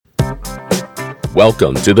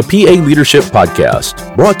Welcome to the PA Leadership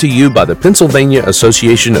Podcast, brought to you by the Pennsylvania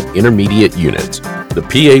Association of Intermediate Units. The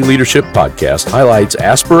PA Leadership Podcast highlights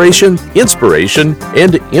aspiration, inspiration,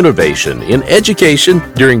 and innovation in education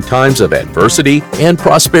during times of adversity and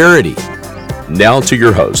prosperity. Now to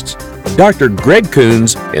your hosts, Dr. Greg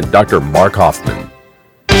Coons and Dr. Mark Hoffman.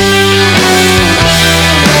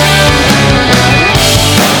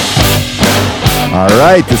 All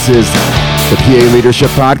right, this is the PA Leadership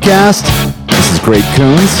Podcast. This is Greg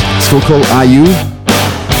Coons, School IU.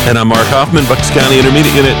 And I'm Mark Hoffman, Bucks County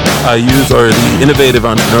Intermediate Unit. IUs are the innovative,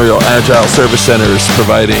 entrepreneurial, agile service centers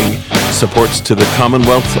providing supports to the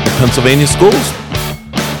Commonwealth of Pennsylvania schools.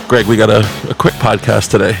 Greg, we got a quick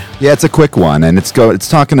podcast today. Yeah, it's a quick one, and it's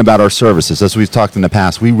talking about our services. As we've talked in the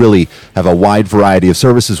past, we really have a wide variety of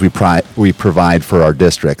services we provide for our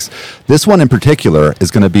districts. This one in particular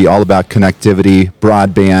is going to be all about connectivity,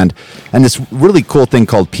 broadband, and this really cool thing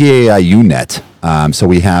called PAIUnet. So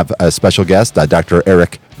we have a special guest, Dr.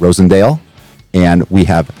 Eric Rosendale, and we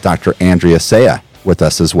have Dr. Andria Saia with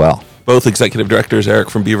us as well. Both executive directors, Eric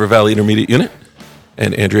from Beaver Valley Intermediate Unit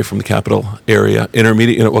and Andria from the Capital Area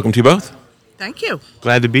Intermediate Unit. Welcome to you both. Thank you.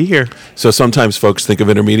 Glad to be here. So sometimes folks think of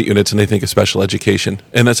intermediate units and they think of special education,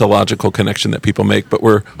 and that's a logical connection that people make, but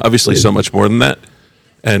we're obviously so much more than that.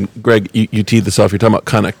 And Greg, you teed this off. You're talking about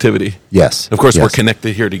connectivity. Yes. Of course, yes. We're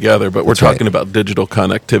connected here together, but we're That's talking right. about digital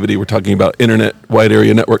connectivity. We're talking about internet, wide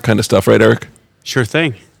area network kind of stuff, right, Eric? Sure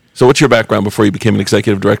thing. So what's your background before you became an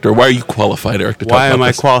executive director? Why are you qualified, Eric, to talk Why about am I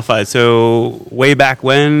this? qualified? So way back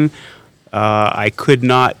when, I could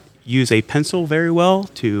not use a pencil very well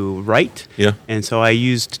to write. Yeah. And so I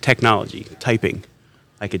used technology, typing.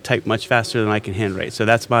 I could type much faster than I can handwrite. So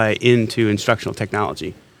that's my into instructional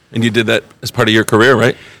technology. And you did that as part of your career,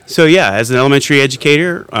 right? So yeah, as an elementary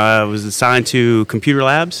educator, I was assigned to computer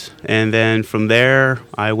labs. And then from there,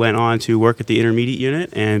 I went on to work at the intermediate unit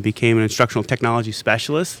and became an instructional technology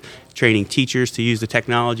specialist, training teachers to use the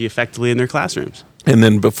technology effectively in their classrooms. And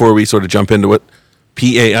then before we sort of jump into what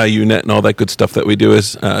PAIUnet and all that good stuff that we do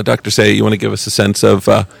is, Dr. Saia, you want to give us a sense of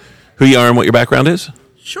who you are and what your background is?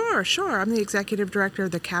 Sure. I'm the executive director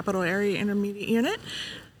of the Capital Area Intermediate Unit,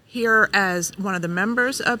 here as one of the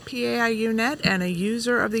members of PAIUnet and a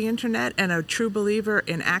user of the internet and a true believer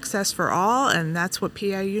in access for all, and that's what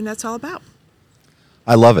PAIUnet's all about.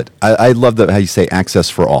 I love it. I love how you say access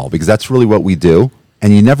for all, because that's really what we do.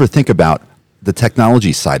 And you never think about the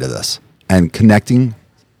technology side of this and connecting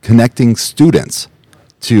students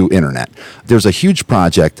to internet. There's a huge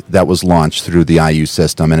project that was launched through the IU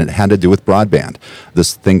system, and it had to do with broadband.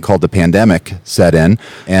 This thing called the pandemic set in,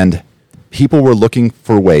 and people were looking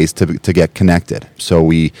for ways to get connected. So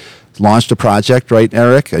we launched a project, right,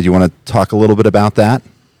 Eric? Do you want to talk a little bit about that?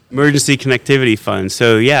 Emergency Connectivity Fund.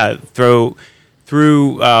 So yeah, through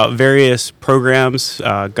various programs,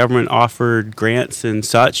 government offered grants and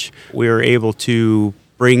such, we were able to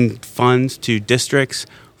bring funds to districts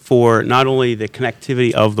for not only the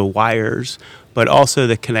connectivity of the wires, but also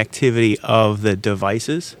the connectivity of the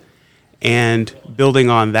devices, and building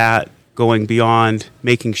on that, going beyond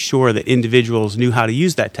making sure that individuals knew how to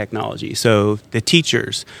use that technology. So the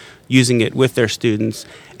teachers using it with their students,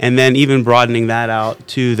 and then even broadening that out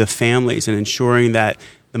to the families and ensuring that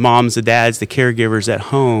the moms, the dads, the caregivers at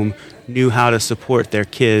home knew how to support their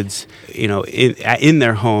kids, in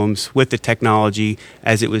their homes with the technology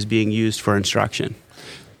as it was being used for instruction.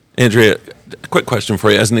 Andria, a quick question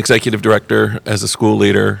for you. As an executive director, as a school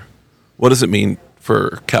leader, what does it mean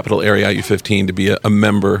for Capital Area IU15 to be a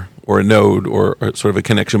member or a node or sort of a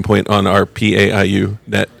connection point on our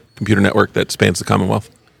PAIUnet computer network that spans the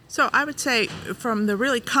Commonwealth? So I would say from the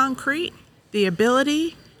really concrete, the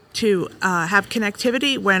ability to have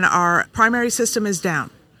connectivity when our primary system is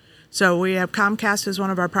down. So we have Comcast as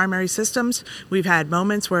one of our primary systems. We've had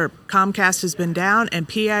moments where Comcast has been down and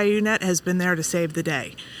PAIUnet has been there to save the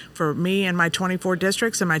day for me and my 24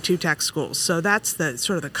 districts and my 2 tech schools. So that's the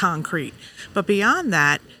sort of the concrete. But beyond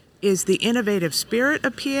that is the innovative spirit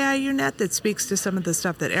of PAIUnet that speaks to some of the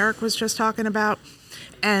stuff that Eric was just talking about.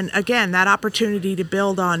 And again, that opportunity to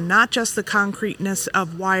build on not just the concreteness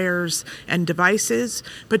of wires and devices,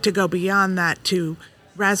 but to go beyond that to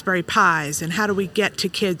Raspberry Pis, and how do we get to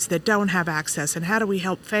kids that don't have access, and how do we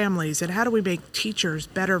help families, and how do we make teachers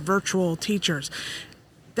better virtual teachers.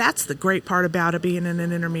 That's the great part about it being in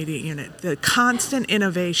an intermediate unit, the constant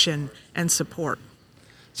innovation and support.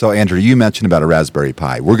 So, Andrew, you mentioned about a Raspberry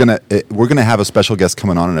Pi. We're gonna have a special guest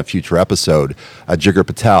coming on in a future episode, Jigar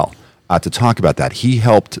Patel, to talk about that. He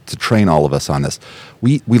helped to train all of us on this.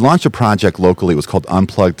 We launched a project locally. It was called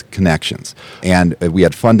Unplugged Connections, and we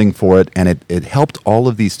had funding for it, and it helped all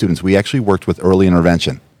of these students. We actually worked with early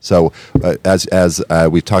intervention So as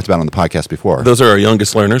we've talked about on the podcast before, Those are our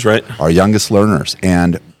youngest learners, right? our youngest learners,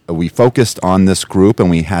 and we focused on this group, and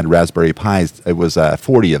we had Raspberry Pis. It was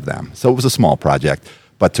 40 of them, so it was a small project.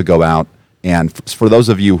 But to go out and for those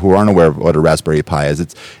of you who aren't aware of what a Raspberry Pi is,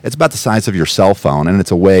 it's about the size of your cell phone, and it's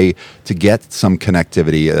a way to get some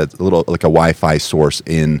connectivity, a little like a Wi-Fi source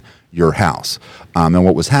in your house. And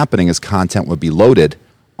what was happening is content would be loaded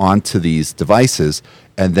onto these devices,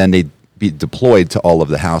 and then they'd be deployed to all of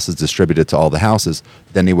the houses, distributed to all the houses.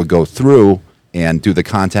 Then they would go through and do the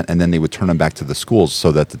content, and then they would turn them back to the schools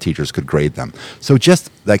so that the teachers could grade them. So just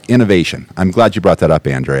like innovation. I'm glad you brought that up,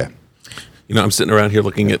 Andrea. You know, I'm sitting around here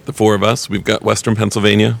looking at the four of us. We've got Western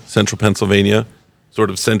Pennsylvania, Central Pennsylvania, sort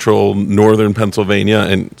of Central Northern Pennsylvania,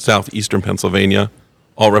 and Southeastern Pennsylvania,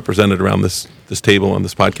 all represented around this table on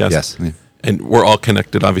this podcast. Yes. And we're all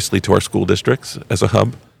connected, obviously, to our school districts as a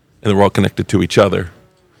hub, and we're all connected to each other,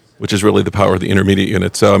 which is really the power of the intermediate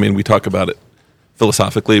unit. So, I mean, we talk about it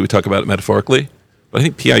philosophically, we talk about it metaphorically, but I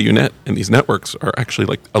think PAIUnet and these networks are actually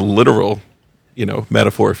like a literal,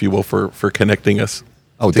 metaphor, if you will, for connecting us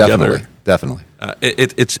together. Definitely.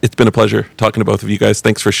 It's been a pleasure talking to both of you guys.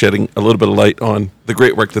 Thanks for shedding a little bit of light on the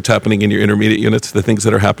great work that's happening in your intermediate units, the things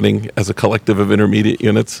that are happening as a collective of intermediate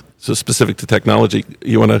units. So specific to technology,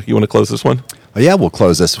 you want to close this one? Yeah, we'll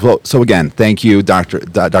close this. So again, thank you, Dr.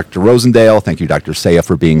 Rosendale. Thank you, Dr. Saia,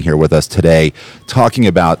 for being here with us today, talking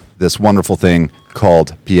about this wonderful thing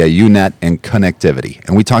called PAIUnet and connectivity.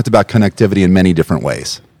 And we talked about connectivity in many different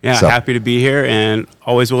ways. Yeah, So- happy to be here and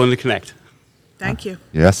always willing to connect. Thank you.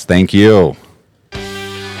 Yes, thank you.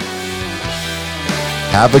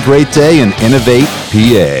 Have a great day and innovate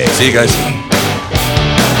PA. See you guys.